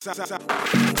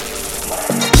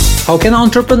How can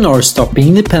entrepreneurs stop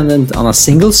being dependent on a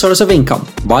single source of income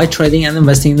by trading and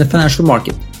investing in the financial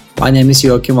market? My name is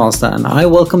Joachim Walstad, and I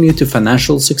welcome you to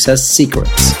Financial Success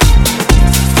Secrets.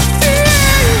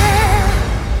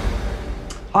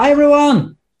 Hi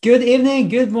everyone! Good evening,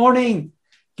 good morning,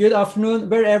 good afternoon,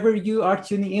 wherever you are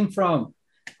tuning in from.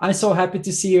 I'm so happy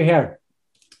to see you here.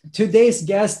 Today's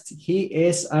guest, he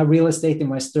is a real estate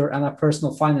investor and a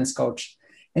personal finance coach.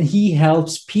 And he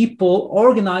helps people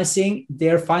organizing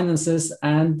their finances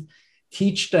and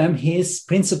teach them his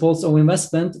principles of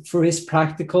investment through his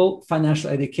practical financial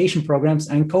education programs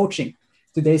and coaching.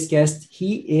 Today's guest,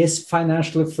 he is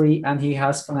financially free and he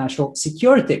has financial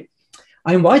security.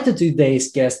 I invited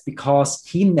today's guest because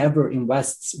he never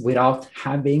invests without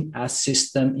having a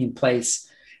system in place.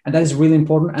 And that is really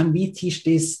important. And we teach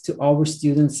this to our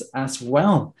students as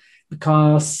well,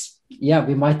 because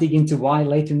we might dig into why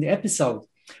later in the episode.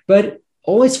 But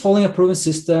always following a proven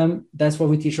system, that's what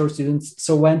we teach our students.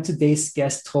 So when today's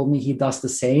guest told me he does the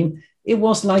same, it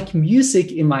was like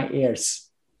music in my ears.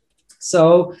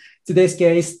 So today's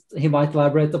guest, he might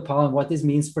elaborate upon what this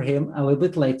means for him a little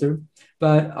bit later.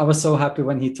 But I was so happy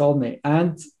when he told me.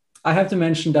 And I have to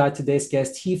mention that today's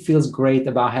guest, he feels great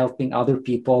about helping other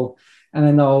people. And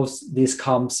I know this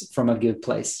comes from a good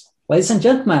place. Ladies and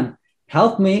gentlemen,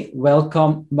 help me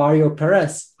welcome Mario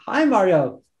Perez. Hi,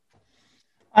 Mario.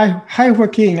 Hi,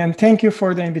 Joaquin, and thank you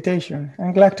for the invitation.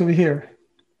 I'm glad to be here.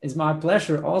 It's my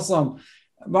pleasure. Awesome.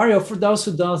 Mario, for those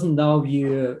who doesn't know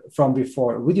you from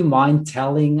before, would you mind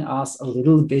telling us a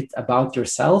little bit about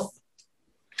yourself?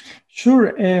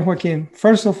 Sure, Joaquin.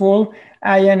 First of all,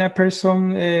 I am a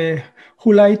person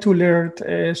who like to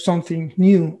learn something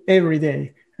new every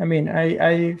day. I mean,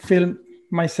 I feel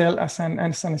myself as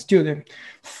a student.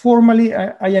 Formally,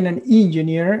 I am an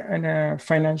engineer and a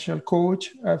financial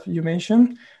coach, as you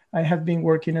mentioned. I have been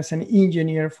working as an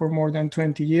engineer for more than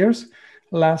 20 years,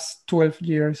 last 12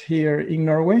 years here in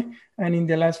Norway. And in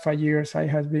the last 5 years, I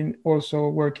have been also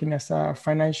working as a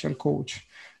financial coach,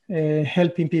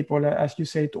 helping people, as you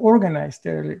say, to organize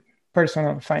their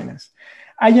personal finance.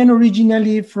 I am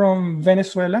originally from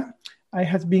Venezuela. I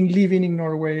have been living in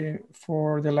Norway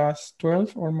for the last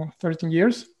 12 or more, 13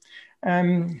 years.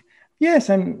 Yes,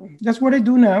 and that's what I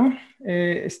do now.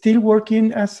 Still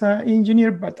working as an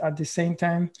engineer, but at the same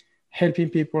time, helping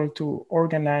people to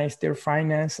organize their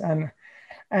finance and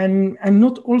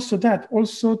not also that,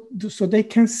 also so they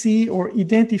can see or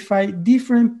identify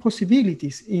different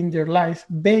possibilities in their life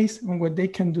based on what they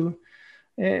can do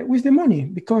with the money.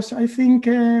 Because I think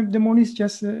the money is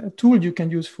just a tool you can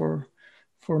use for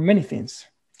many things.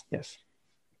 Yes.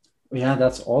 Yeah,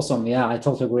 that's awesome. Yeah, I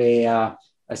totally agree.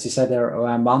 As you said, there,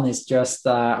 money is just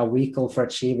a vehicle for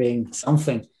achieving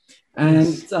something. And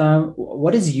yes.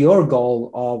 What is your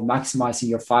goal of maximizing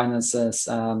your finances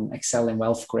and excelling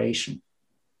wealth creation?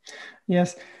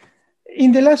 Yes.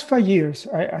 In the last 5 years,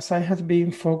 as I have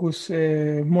been focused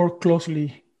more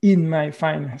closely in my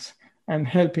finance and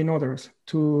helping others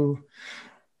to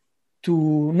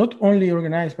not only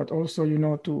organize, but also,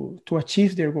 to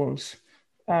achieve their goals.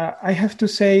 I have to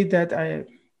say that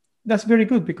that's very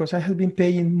good, because I have been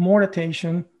paying more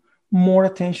attention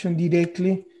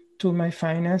directly to my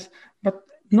finance, but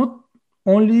not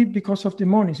only because of the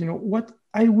money, what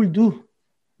I will do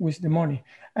with the money.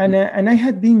 And I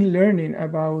had been learning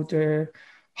about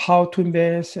how to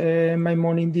invest my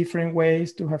money in different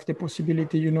ways, to have the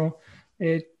possibility, to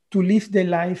live the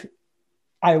life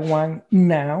I want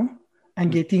now, and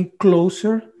getting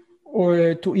closer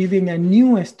or to even a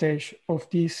new stage of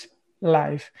this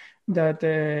life that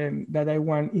I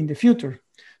want in the future.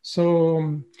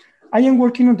 So I am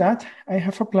working on that. I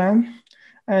have a plan,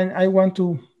 and I want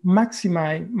to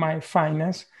maximize my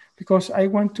finance, because I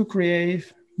want to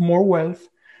create more wealth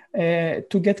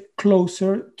to get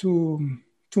closer to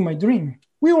my dream.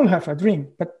 We all have a dream,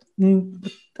 but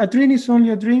a dream is only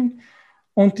a dream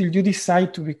until you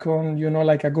decide to become,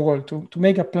 like a goal, to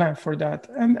make a plan for that.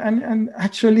 And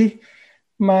actually,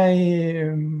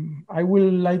 I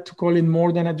will like to call it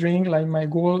more than a dream. Like, my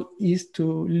goal is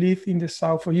to live in the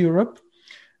south of Europe.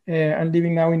 I'm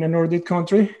living now in a Nordic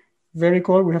country. Very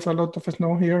cold. We have a lot of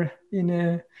snow here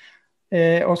in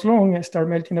Oslo, and it start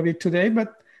melting a bit today,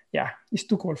 but yeah, it's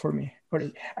too cold for me,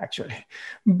 actually.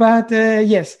 But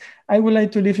yes, I would like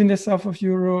to live in the south of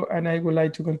Europe, and I would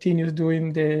like to continue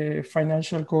doing the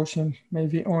financial coaching,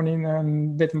 maybe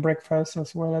owning bed and breakfast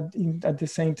as well at the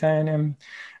same time,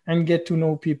 and get to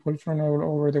know people from all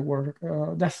over the world.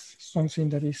 That's something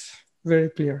that is very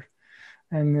clear.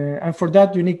 And for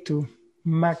that, you need to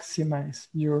maximize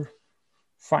your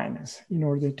finance in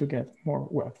order to get more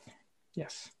wealth.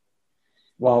 Yes.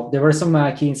 Well, there were some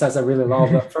key insights I really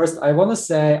love. But first, I want to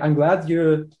say I'm glad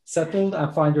you settled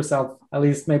and find yourself at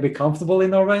least maybe comfortable in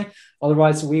Norway.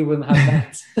 Otherwise, we wouldn't have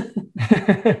met.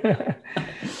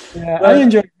 Yeah, I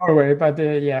enjoy Norway, but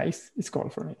yeah, it's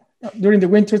cold for me. During the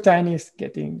winter time, it's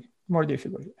getting more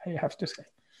difficult, I have to say.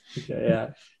 Okay, yeah.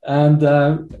 And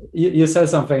you said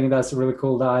something that's really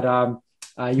cool, that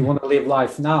you want to live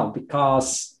life now,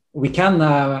 because we can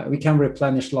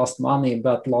replenish lost money,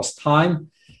 but lost time,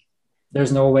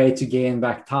 there's no way to gain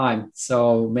back time.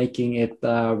 So making it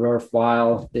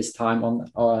worthwhile this time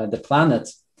on the planet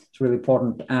is really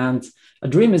important. And a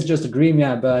dream is just a dream,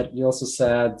 yeah. But you also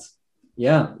said,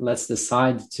 yeah, let's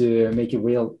decide to make it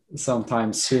real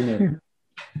sometime sooner.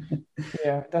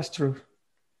 Yeah, that's true.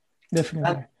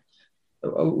 Definitely.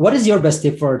 What is your best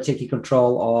tip for taking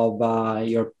control of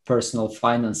your personal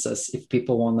finances if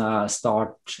people want to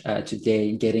start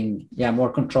today getting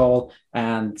more control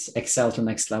and excel to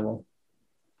next level?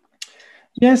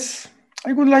 Yes,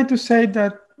 I would like to say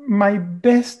that my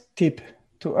best tip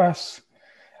to us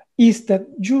is that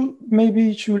you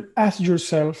maybe should ask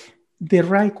yourself the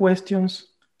right questions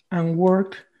and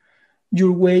work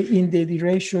your way in the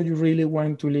direction you really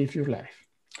want to live your life.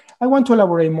 I want to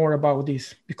elaborate more about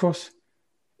this because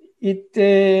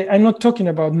I'm not talking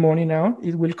about money now.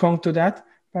 It will come to that,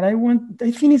 but I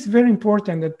think it's very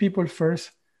important that people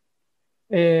first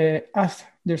ask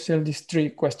themselves these three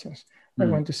questions. I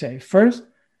want to say, first,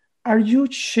 are you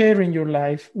sharing your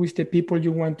life with the people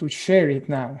you want to share it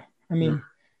now? I mean,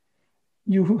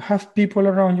 you have people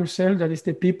around yourself that is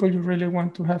the people you really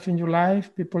want to have in your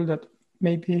life, people that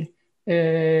maybe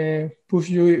push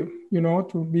you,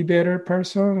 to be better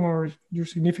person, or your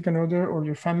significant other or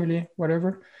your family,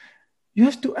 whatever. You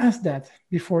have to ask that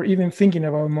before even thinking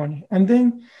about money. And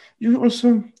then you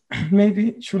also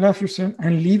maybe should ask yourself,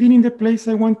 I'm living in the place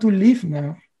I want to live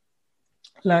now.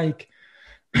 Like,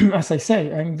 as I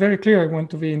say, I'm very clear I want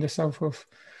to be in the south of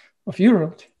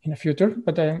Europe in the future,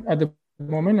 but at the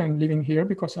moment I'm living here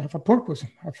because I have a purpose.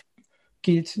 I have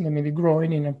kids and maybe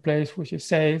growing in a place which is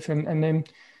safe. And then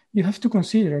you have to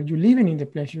consider you're living in the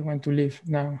place you want to live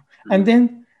now. And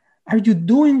then, are you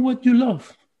doing what you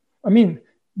love? I mean,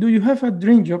 do you have a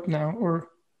dream job now, or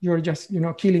you're just,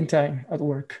 killing time at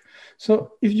work?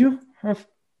 So if you have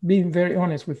been very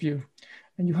honest with you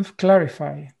and you have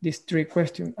clarified these three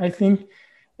questions, I think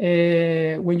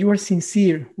when you are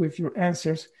sincere with your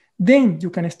answers, then you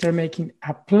can start making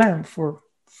a plan for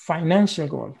financial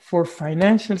goal, for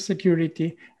financial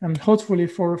security, and hopefully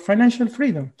for financial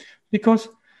freedom. Because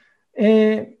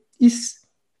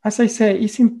as I say,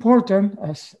 it's important,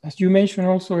 as you mentioned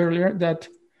also earlier, that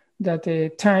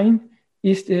time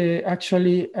is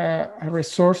actually a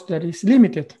resource that is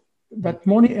limited, but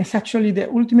money is actually the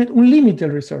ultimate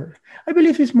unlimited resource. I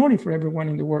believe it's money for everyone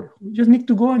in the world. We just need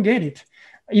to go and get it.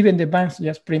 Even the banks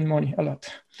just print money a lot,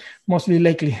 mostly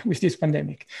lately with this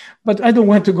pandemic. But I don't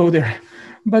want to go there.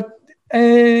 But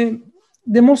the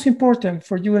most important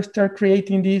for you to start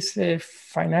creating this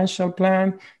financial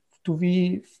plan to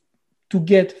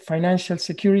get financial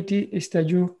security is that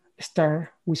you start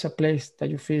with a place that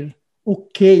you feel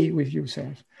okay with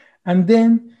yourself, and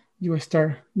then you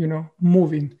start,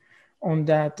 moving on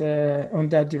that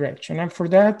direction. And for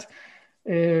that,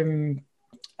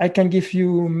 I can give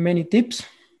you many tips,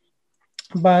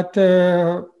 but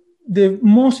the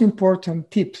most important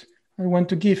tip I want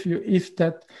to give you is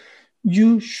that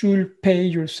you should pay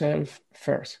yourself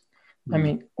first. I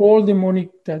mean, all the money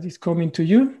that is coming to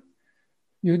you,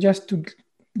 you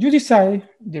decide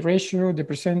the ratio, the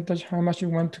percentage, how much you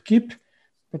want to keep,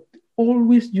 but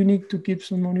always you need to keep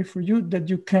some money for you that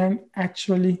you can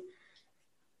actually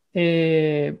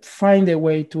find a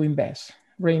way to invest,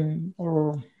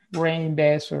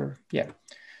 reinvest, or to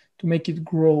make it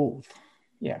grow.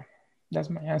 Yeah, that's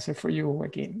my answer for you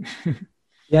again.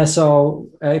 Yeah, so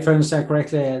if I understand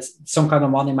correctly, it's some kind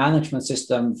of money management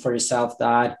system for yourself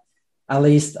that at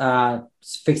least a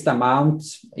fixed amount,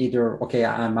 either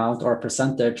an amount or a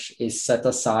percentage, is set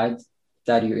aside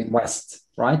that you invest,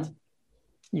 right?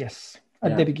 Yes,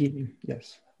 at the beginning,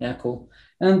 yes. Yeah, cool.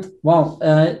 And well,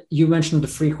 you mentioned the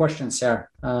 3 questions here,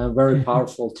 very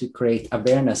powerful to create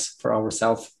awareness for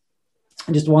ourselves.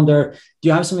 I just wonder, do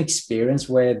you have some experience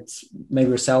with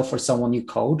maybe yourself or someone you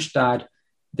coach that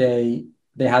they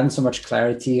hadn't so much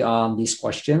clarity on these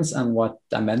questions and what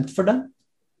that meant for them?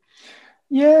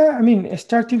 Yeah, I mean,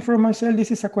 starting from myself,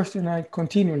 this is a question I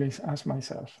continually ask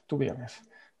myself, to be honest.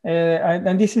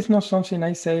 And this is not something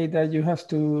I say that you have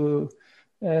to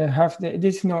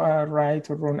this is not a right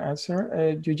or wrong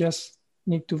answer. You just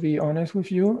need to be honest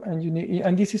with you, and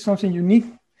and this is something you need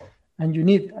And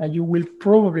you will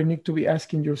probably need to be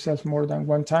asking yourself more than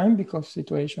one time because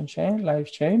situation change,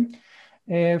 life change.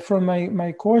 From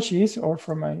my coaches or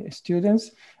from my students,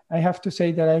 I have to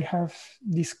say that I have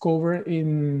discovered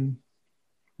in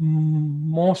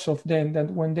most of them that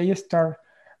when they start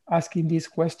asking these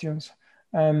questions,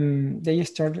 they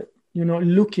start,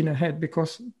 looking ahead,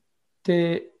 because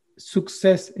the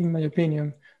success, in my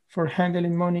opinion, for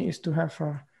handling money is to have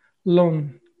a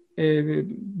long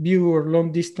view or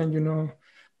long distance,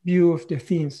 view of the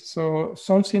things. So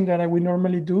something that I would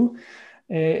normally do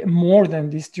more than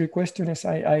these three questions,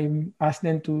 I ask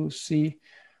them to see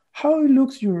how it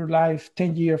looks your life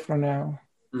 10 years from now,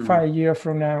 5 years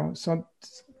from now. So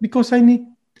because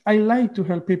I like to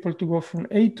help people to go from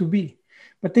A to B,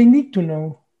 but they need to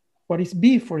know what is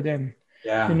B for them.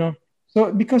 Yeah.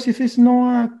 So because if it's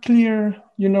not a clear,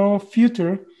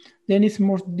 future, then it's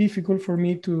more difficult for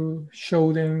me to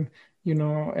show them,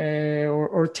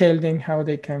 or tell them how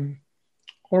they can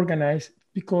organize,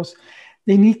 because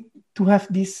they need to have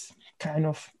this kind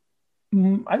of,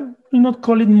 I will not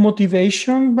call it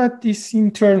motivation, but it's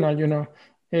internal,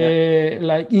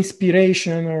 like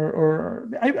inspiration, or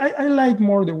I like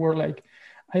more the word like,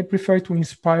 I prefer to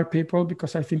inspire people,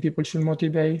 because I think people should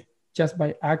motivate just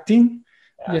by acting,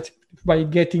 just by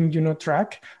getting,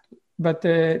 track. But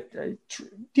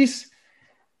this,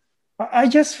 I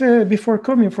just, before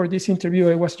coming for this interview,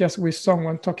 I was just with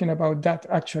someone talking about that.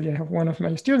 Actually, I have one of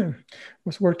my students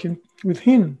was working with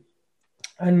him,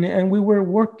 and we were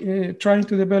trying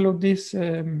to develop this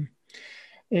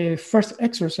first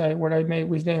exercise what I made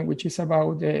with them, which is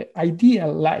about the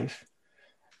ideal life.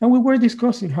 And we were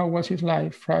discussing how was his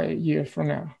life 5 years from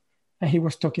now. And he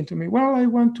was talking to me, well, I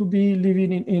want to be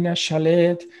living in a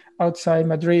chalet outside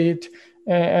Madrid,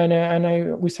 and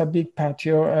I with a big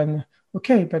patio. And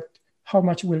okay, but how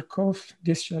much will cost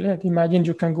this chalet? Imagine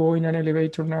you can go in an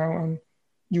elevator now and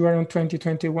you are on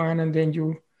 2021, and then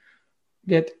you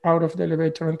get out of the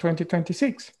elevator in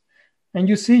 2026, and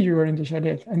you see you are in the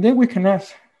chalet. And then we can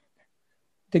ask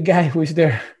the guy who is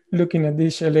there looking at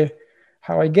this chalet,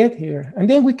 how I get here. And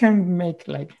then we can make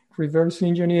like reverse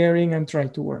engineering and try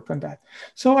to work on that.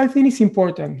 So I think it's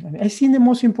important. And I think the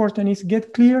most important is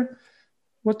get clear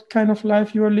what kind of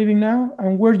life you are living now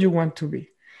and where you want to be.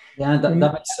 Yeah, that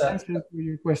makes sense. To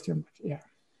your question.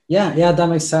 Yeah, that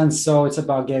makes sense. So it's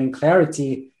about getting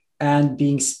clarity and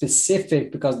being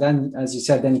specific, because then, as you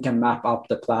said, then you can map up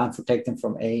the plan for taking them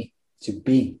from A to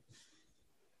B.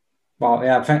 Well,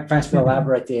 yeah, thanks for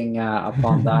elaborating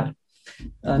upon that.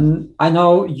 And I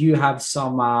know you have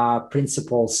some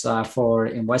principles for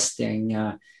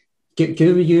investing. Could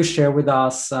you share with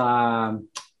us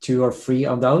 2 or 3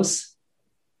 of those?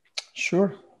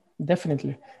 Sure,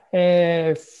 definitely.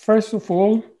 First of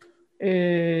all,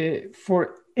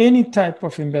 for any type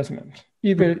of investment,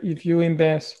 either if you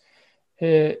invest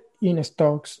in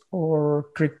stocks or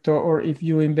crypto, or if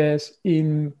you invest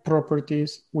in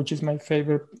properties, which is my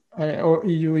favorite, or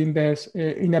you invest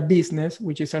in a business,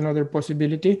 which is another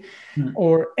possibility,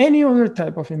 or any other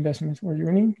type of investment where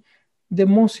you're in, the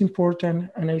most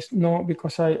important, and I know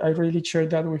because I really share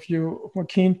that with you,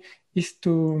 Joaquin, is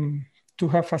to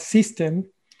have a system,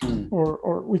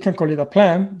 or we can call it a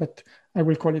plan, but I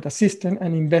will call it a system,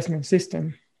 an investment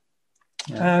system.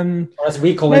 Or as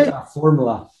we call it, a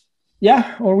formula.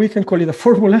 Yeah, or we can call it a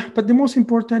formula. But the most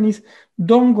important is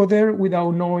don't go there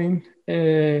without knowing,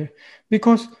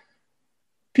 because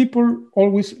people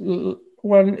always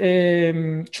want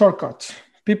shortcuts.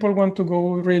 People want to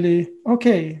go really,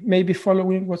 okay, maybe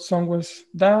following what someone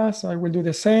does, I will do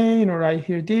the same, or I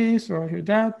hear this, or I hear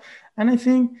that. And I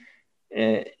think,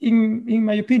 in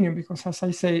my opinion, because as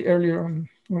I say earlier on,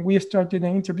 when we started the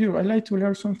interview, I like to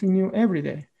learn something new every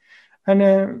day.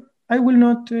 And I will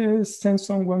not send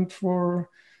someone for,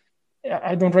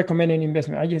 I don't recommend any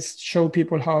investment. I just show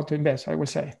people how to invest, I would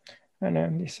say.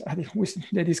 And with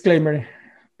the disclaimer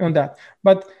on that.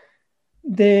 But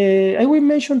I will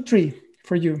mention 3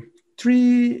 for you,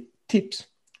 3 tips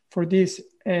for this.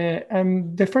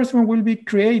 And the first one will be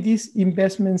create this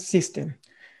investment system.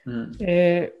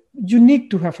 You need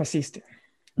to have a system.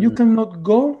 You cannot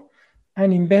go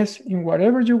and invest in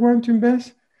whatever you want to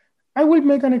invest. I will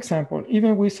make an example,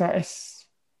 even with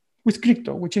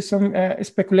crypto, which is some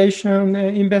speculation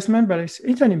investment, but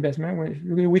it's an investment.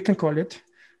 We can call it.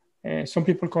 Some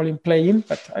people call it playing,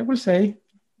 but I will say,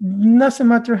 doesn't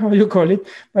matter how you call it.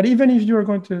 But even if you're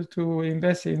going to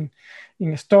invest in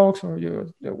stocks, or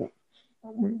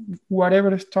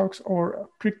whatever stocks or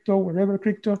crypto, whatever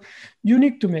crypto, you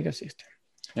need to make a system.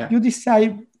 Yeah. You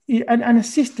decide, and a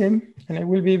system, and I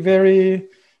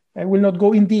will not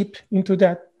go in deep into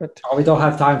that. But we don't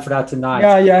have time for that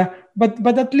tonight. Yeah.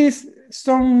 but at least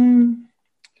the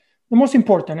most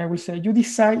important, I will say, you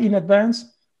decide in advance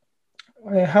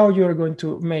how you are going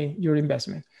to make your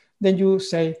investment. Then you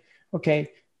say,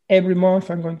 okay, every month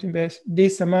I'm going to invest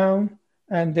this amount,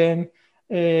 and then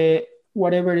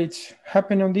whatever it's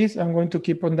happened on this, I'm going to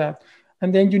keep on that.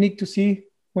 And then you need to see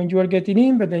when you are getting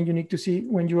in, but then you need to see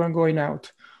when you are going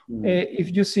out.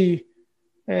 If you see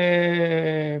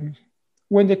when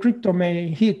the crypto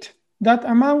may hit that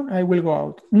amount, I will go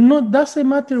out. No, doesn't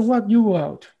matter what you go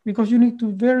out, because you need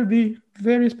to be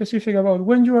very specific about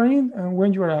when you are in and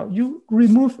when you are out. You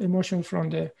remove emotion from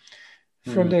the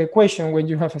equation when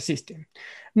you have a system.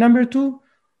 Number two,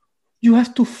 you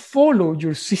have to follow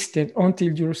your system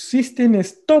until your system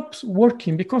stops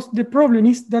working, because the problem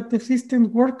is that the systems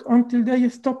work until they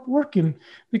stop working,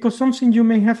 because something you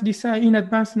may have decided in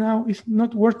advance now is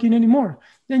not working anymore.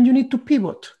 Then you need to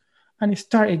pivot and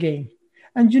start again.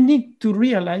 And you need to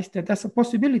realize that that's a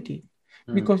possibility,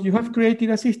 because you have created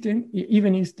a system.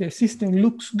 Even if the system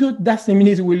looks good, doesn't mean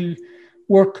it will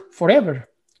work forever.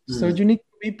 So you need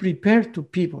to be prepared to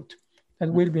pivot.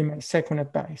 That will be my second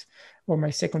advice, or my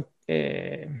second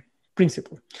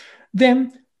principle.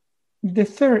 Then the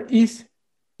third is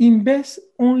invest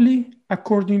only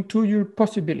according to your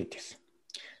possibilities.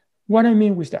 What I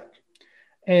mean with that,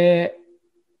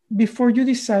 before you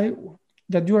decide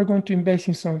that you are going to invest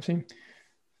in something,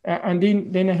 and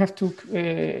then I have to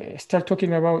start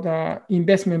talking about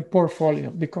investment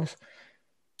portfolio, because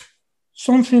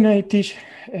something I teach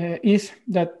is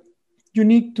that you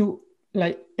need to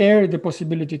earn the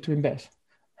possibility to invest,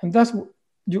 and that's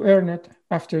you earn it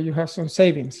after you have some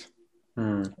savings.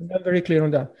 And I'm very clear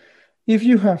on that. If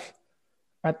you have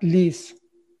at least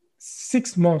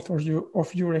 6 months of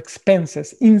your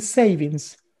expenses in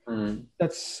savings,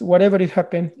 that's whatever it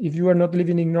happened. If you are not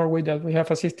living in Norway, that we have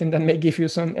a system that may give you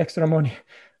some extra money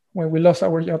when we lost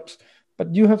our jobs,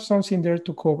 but you have something there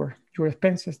to cover your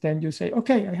expenses. Then you say,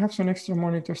 okay, I have some extra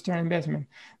money to start investment.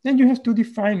 Then you have to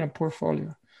define a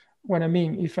portfolio. What I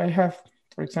mean, if I have,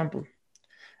 for example,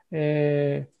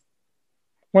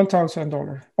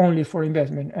 $1,000 only for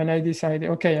investment, and I decided,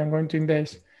 okay, I'm going to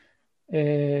invest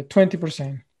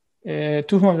 20%,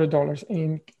 $200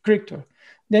 in crypto,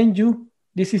 then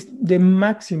this is the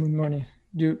maximum money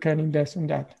you can invest on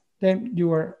that. Then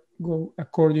you go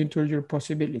according to your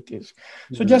possibilities.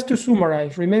 So just to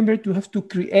summarize, remember to have to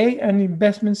create an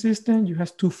investment system. You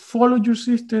have to follow your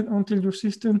system until your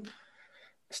system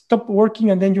stop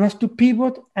working, and then you have to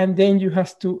pivot, and then you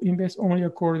have to invest only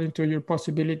according to your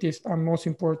possibilities, and most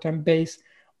important, based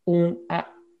on a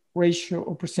ratio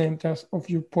or percentage of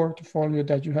your portfolio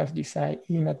that you have decided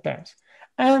in advance.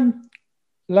 And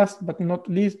last but not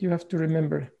least, you have to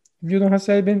remember, if you don't have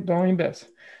savings, don't invest.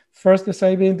 First the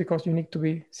saving, because you need to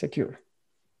be secure.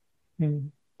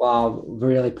 Wow,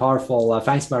 really powerful.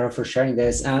 Thanks, Mara, for sharing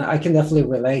this. And I can definitely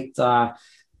relate.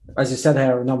 As you said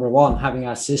here, number one, having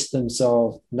a system,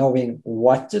 so knowing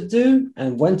what to do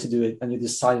and when to do it, and you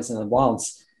decide it in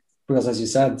advance, because as you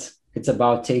said, it's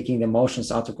about taking the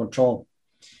emotions out of control.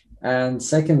 And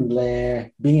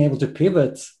secondly, being able to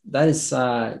pivot, that is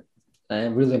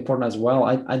really important as well.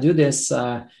 I do this,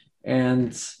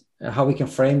 and how we can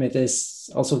frame it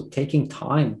is also taking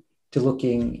time to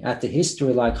looking at the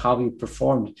history, like how you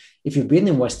performed. If you've been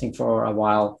investing for a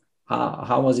while,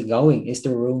 how was it going? Is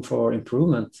there room for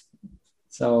improvement?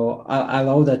 So I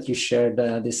love that you shared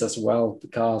this as well,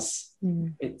 because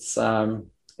it's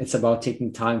about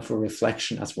taking time for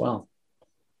reflection as well.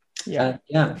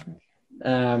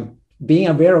 Being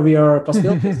aware of your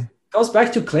possibilities goes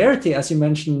back to clarity, as you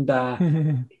mentioned at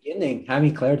the beginning,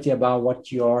 having clarity about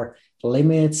what your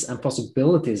limits and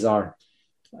possibilities are.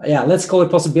 Yeah, let's call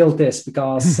it possibilities,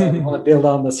 because I want to build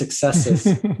on the successes.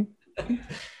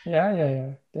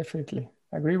 Yeah, definitely.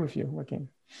 I agree with you, Joaquin.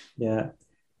 Yeah.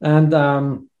 And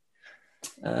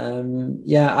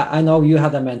I know you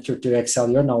had a mentor to excel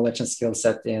your knowledge and skill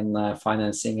set in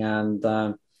financing,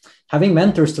 and having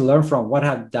mentors to learn from. What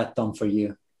have that done for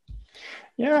you?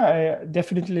 Yeah,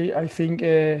 definitely. I think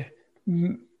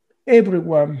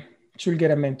everyone should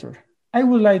get a mentor. I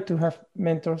would like to have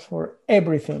mentors for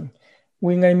everything.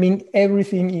 When I mean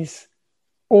everything, is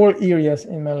all areas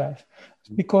in my life,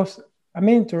 because a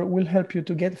mentor will help you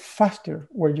to get faster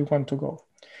where you want to go.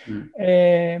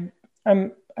 And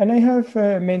I have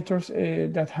mentors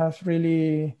that have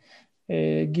really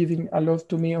given a lot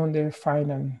to me on the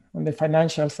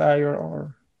financial side,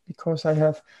 or because I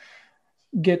have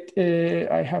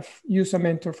used a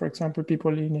mentor, for example,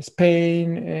 people in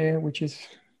Spain, which is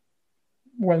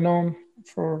well known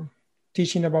for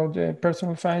teaching about the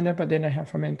personal finance, but then I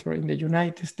have a mentor in the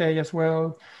United States as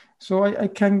well. So I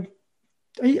can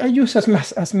I use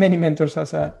as many mentors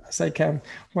as I can,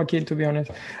 Joaquin, to be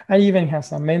honest. I even have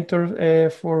a mentor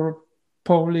for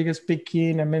public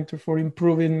speaking, a mentor for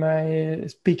improving my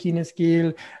speaking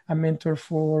skill, a mentor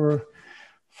for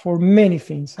many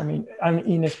things. I mean, I'm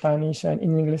in Spanish and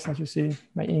in English, as you see,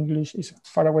 my English is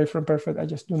far away from perfect. I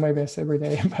just do my best every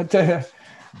day.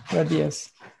 But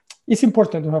yes, it's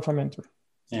important to have a mentor.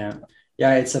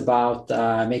 Yeah, it's about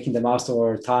making the most of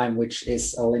our time, which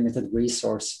is a limited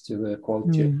resource, to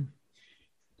quote you.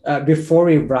 Before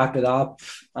we wrap it up,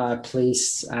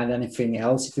 please add anything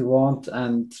else if you want.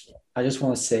 And I just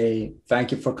want to say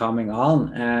thank you for coming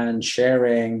on and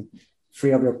sharing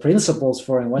 3 of your principles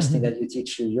for investing that you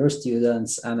teach to your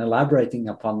students and elaborating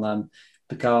upon them,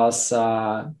 because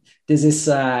this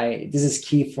is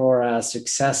key for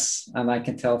success, and I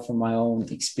can tell from my own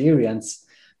experience.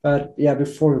 But yeah,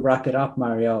 before we wrap it up,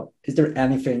 Mario, is there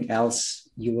anything else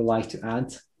you would like to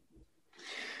add?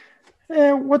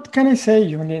 What can I say,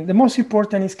 Johnny? The most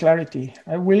important is clarity.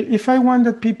 If I want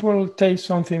that people take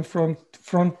something from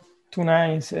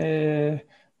tonight's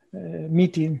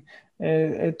meeting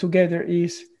together,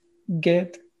 is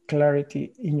get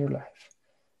clarity in your life,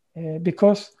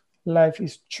 because life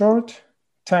is short,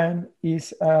 time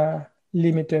is a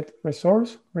limited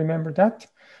resource. Remember that.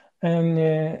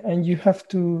 And you have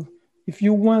to, if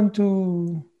you want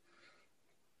to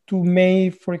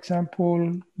make, for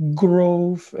example,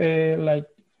 growth like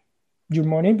your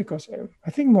money, because I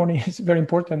think money is very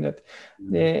important, that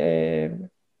the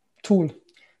tool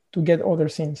to get other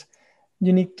things.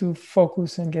 You need to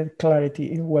focus and get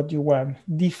clarity in what you want.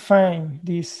 Define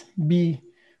this B.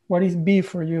 What is B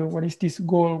for you? What is this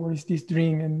goal? What is this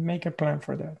dream? And make a plan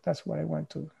for that. That's what I want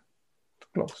to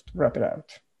close, to wrap it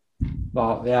out.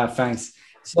 Well, yeah, thanks.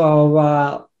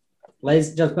 So, ladies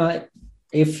and gentlemen,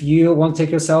 if you want to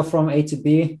take yourself from A to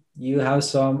B, you have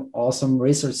some awesome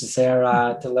resources here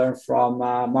to learn from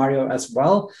Mario as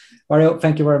well. Mario,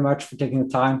 thank you very much for taking the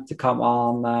time to come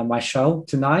on my show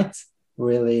tonight.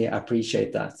 Really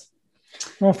appreciate that.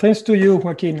 Well, thanks to you,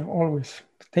 Joaquin, always.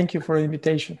 Thank you for the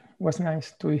invitation. It was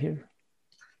nice to be here.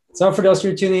 So for those who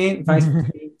are tuning in, thanks for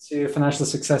tuning to Financial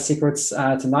Success Secrets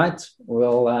tonight.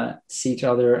 We'll see each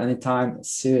other anytime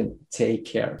soon. Take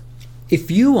care. If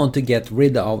you want to get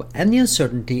rid of any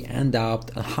uncertainty and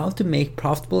doubt on how to make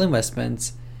profitable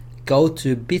investments, go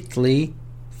to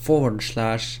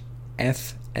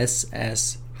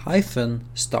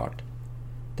bit.ly/FSS-start.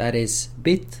 That is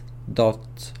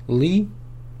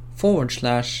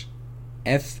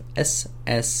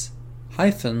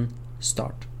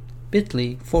bit.ly/FSS-start.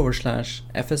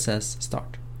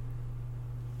 bit.ly/FSS-start.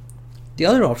 The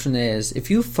other option is,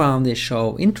 if you found this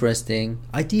show interesting,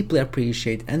 I deeply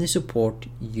appreciate any support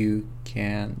you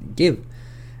can give.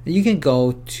 You can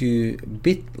go to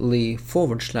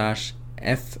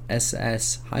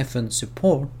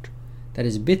bit.ly/FSS-support. That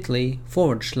is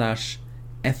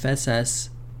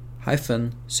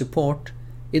bit.ly/FSS-support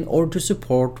in order to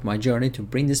support my journey to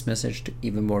bring this message to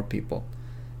even more people.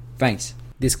 Thanks.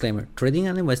 Disclaimer: trading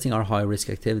and investing are high risk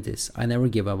activities. I never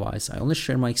give advice. I only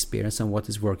share my experience and what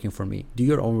is working for me. Do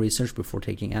your own research before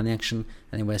taking any action,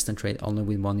 and invest and trade only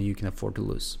with money you can afford to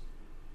lose.